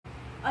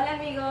Hola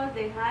amigos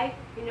de Hive,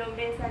 mi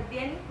nombre es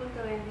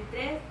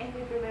Adiel.23, es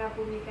mi primera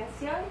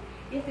publicación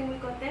y estoy muy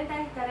contenta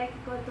de estar aquí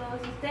con todos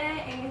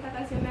ustedes. En esta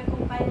ocasión me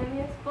acompaña mi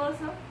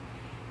esposo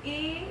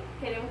y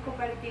queremos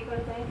compartir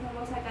con ustedes esta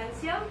hermosa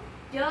canción.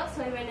 Yo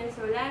soy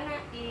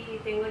venezolana y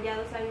tengo ya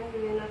 2 años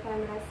viviendo acá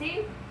en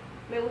Brasil.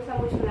 Me gusta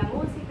mucho la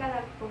música,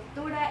 la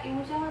postura y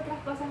muchas otras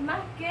cosas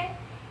más que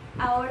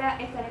ahora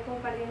estaré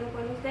compartiendo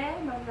con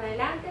ustedes más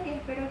adelante y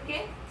espero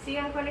que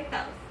sigan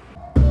conectados.